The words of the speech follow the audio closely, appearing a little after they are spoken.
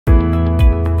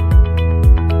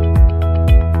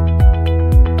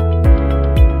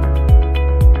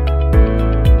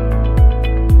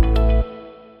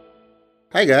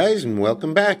Hi guys, and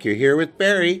welcome back. You're here with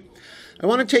Barry. I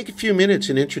want to take a few minutes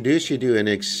and introduce you to an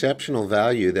exceptional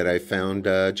value that I found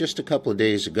just a couple of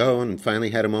days ago and finally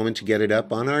had a moment to get it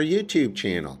up on our YouTube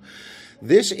channel.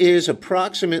 This is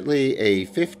approximately a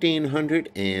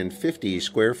 1,550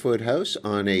 square foot house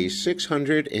on a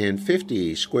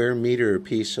 650 square meter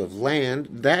piece of land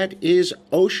that is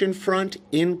oceanfront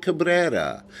in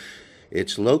Cabrera.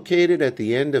 It's located at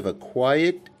the end of a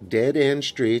quiet, dead-end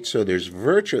street, so there's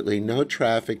virtually no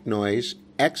traffic noise,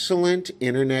 excellent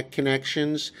internet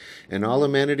connections, and all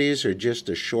amenities are just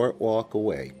a short walk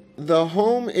away. The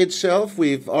home itself,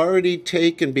 we've already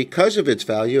taken, because of its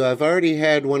value, I've already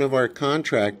had one of our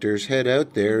contractors head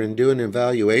out there and do an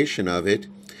evaluation of it.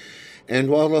 And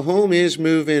while the home is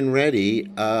move-in ready,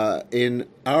 in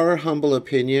our humble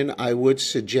opinion, I would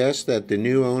suggest that the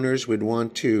new owners would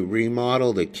want to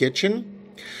remodel the kitchen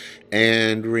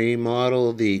and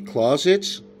remodel the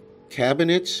closets,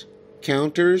 cabinets,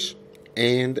 counters,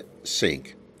 and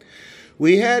sink.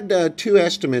 We had two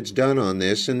estimates done on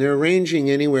this, and they're ranging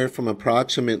anywhere from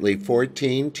approximately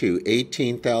 $14,000 to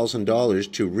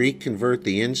 $18,000 to reconvert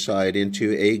the inside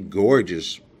into a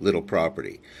gorgeous little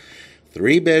property.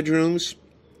 3 bedrooms,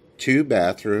 2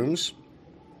 bathrooms.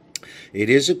 It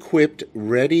is equipped,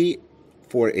 ready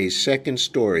for a second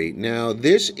story. Now,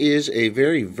 this is a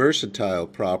very versatile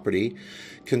property,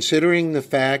 considering the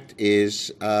fact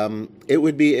is it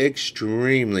would be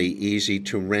extremely easy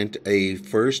to rent a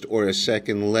first or a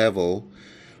second level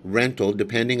rental,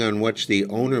 depending on which the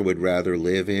owner would rather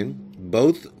live in.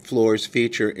 Both floors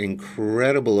feature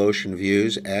incredible ocean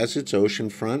views as it's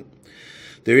oceanfront.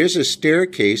 There is a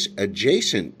staircase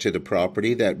adjacent to the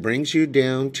property that brings you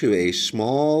down to a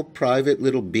small private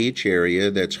little beach area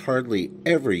that's hardly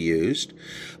ever used.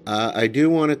 I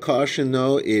do want to caution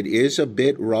though, it is a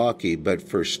bit rocky, but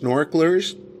for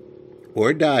snorkelers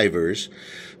or divers,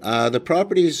 the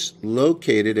property is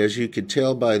located, as you could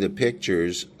tell by the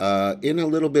pictures, in a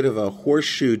little bit of a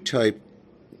horseshoe type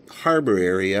harbor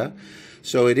area.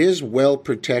 So it is well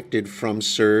protected from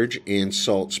surge and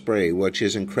salt spray, which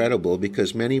is incredible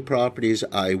because many properties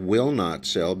I will not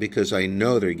sell because I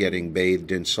know they're getting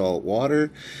bathed in salt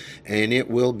water, and it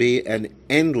will be an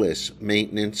endless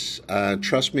maintenance.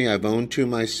 Trust me, I've owned 2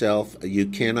 myself. You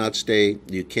cannot stay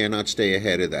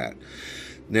ahead of that.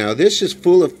 Now, this is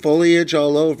full of foliage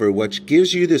all over, which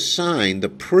gives you the sign, the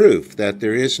proof that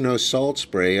there is no salt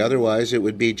spray. Otherwise, it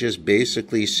would be just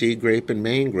basically sea grape and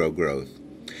mangrove growth.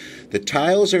 The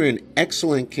tiles are in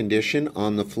excellent condition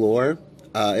on the floor.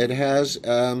 It has,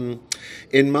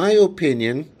 in my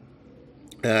opinion,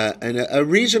 a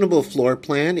reasonable floor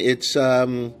plan. It's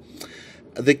the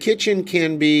kitchen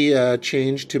can be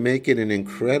changed to make it an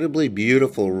incredibly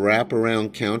beautiful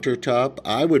wraparound countertop.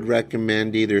 I would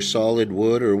recommend either solid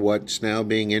wood or what's now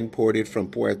being imported from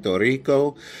Puerto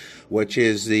Rico, which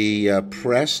is the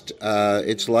pressed.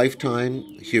 It's lifetime.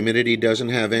 Humidity doesn't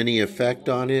have any effect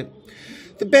on it.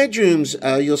 The bedrooms,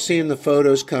 you'll see in the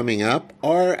photos coming up,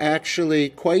 are actually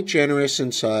quite generous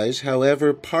in size.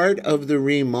 However, part of the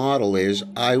remodel is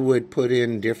I would put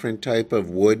in different type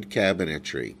of wood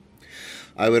cabinetry.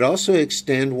 I would also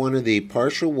extend one of the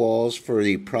partial walls for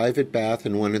the private bath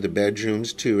in one of the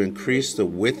bedrooms to increase the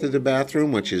width of the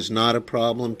bathroom, which is not a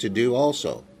problem to do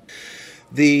also.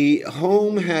 The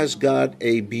home has got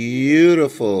a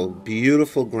beautiful,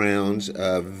 beautiful grounds,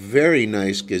 a very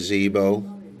nice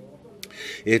gazebo.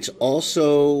 It's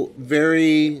also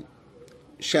very,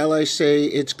 shall I say,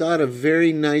 it's got a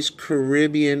very nice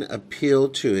Caribbean appeal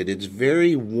to it. It's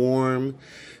very warm,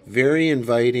 very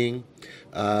inviting.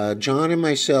 John and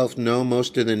myself know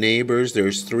most of the neighbors.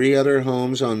 There's 3 other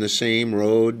homes on the same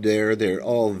road there. They're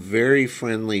all very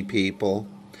friendly people.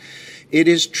 It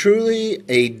is truly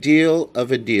a deal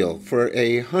of a deal. For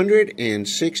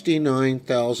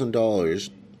 $169,000,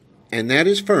 and that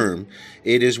is firm,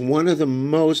 it is one of the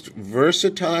most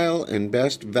versatile and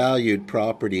best valued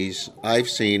properties I've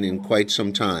seen in quite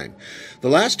some time. The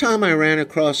last time I ran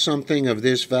across something of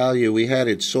this value, we had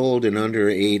it sold in under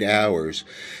 8 hours.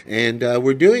 And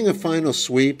we're doing a final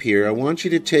sweep here. I want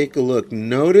you to take a look.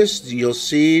 Notice you'll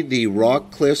see the rock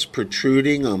cliffs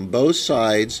protruding on both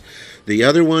sides. The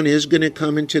other one is going to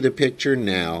come into the picture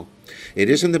now. It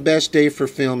isn't the best day for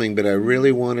filming, but I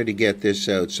really wanted to get this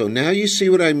out. So now you see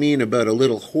what I mean about a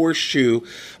little horseshoe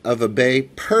of a bay,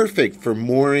 perfect for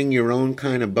mooring your own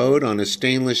kind of boat on a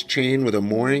stainless chain with a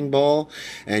mooring ball,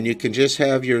 and you can just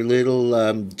have your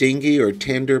little dinghy or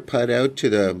tender put out to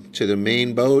the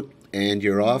main boat, and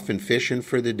you're off and fishing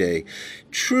for the day.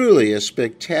 Truly a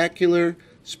spectacular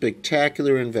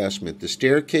Spectacular investment. The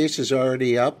staircase is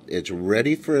already up. It's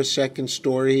ready for a second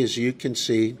story, as you can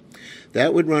see.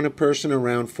 That would run a person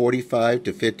around 45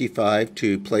 to 55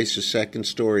 to place a second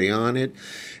story on it.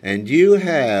 And you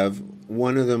have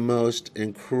one of the most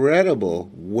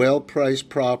incredible, well-priced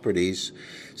properties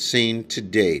seen to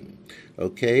date.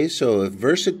 Okay, so if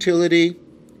versatility,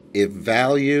 if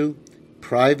value,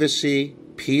 privacy,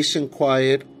 peace and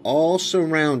quiet, all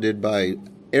surrounded by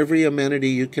every amenity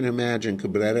you can imagine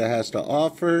Cabrera has to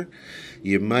offer,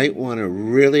 you might want to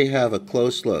really have a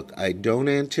close look. I don't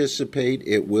anticipate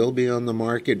it will be on the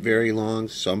market very long.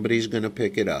 Somebody's going to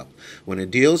pick it up. When a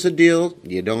deal's a deal,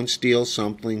 you don't steal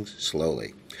something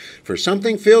slowly. For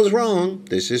Something Feels Wrong,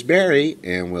 this is Barry,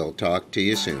 and we'll talk to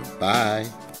you soon. Bye.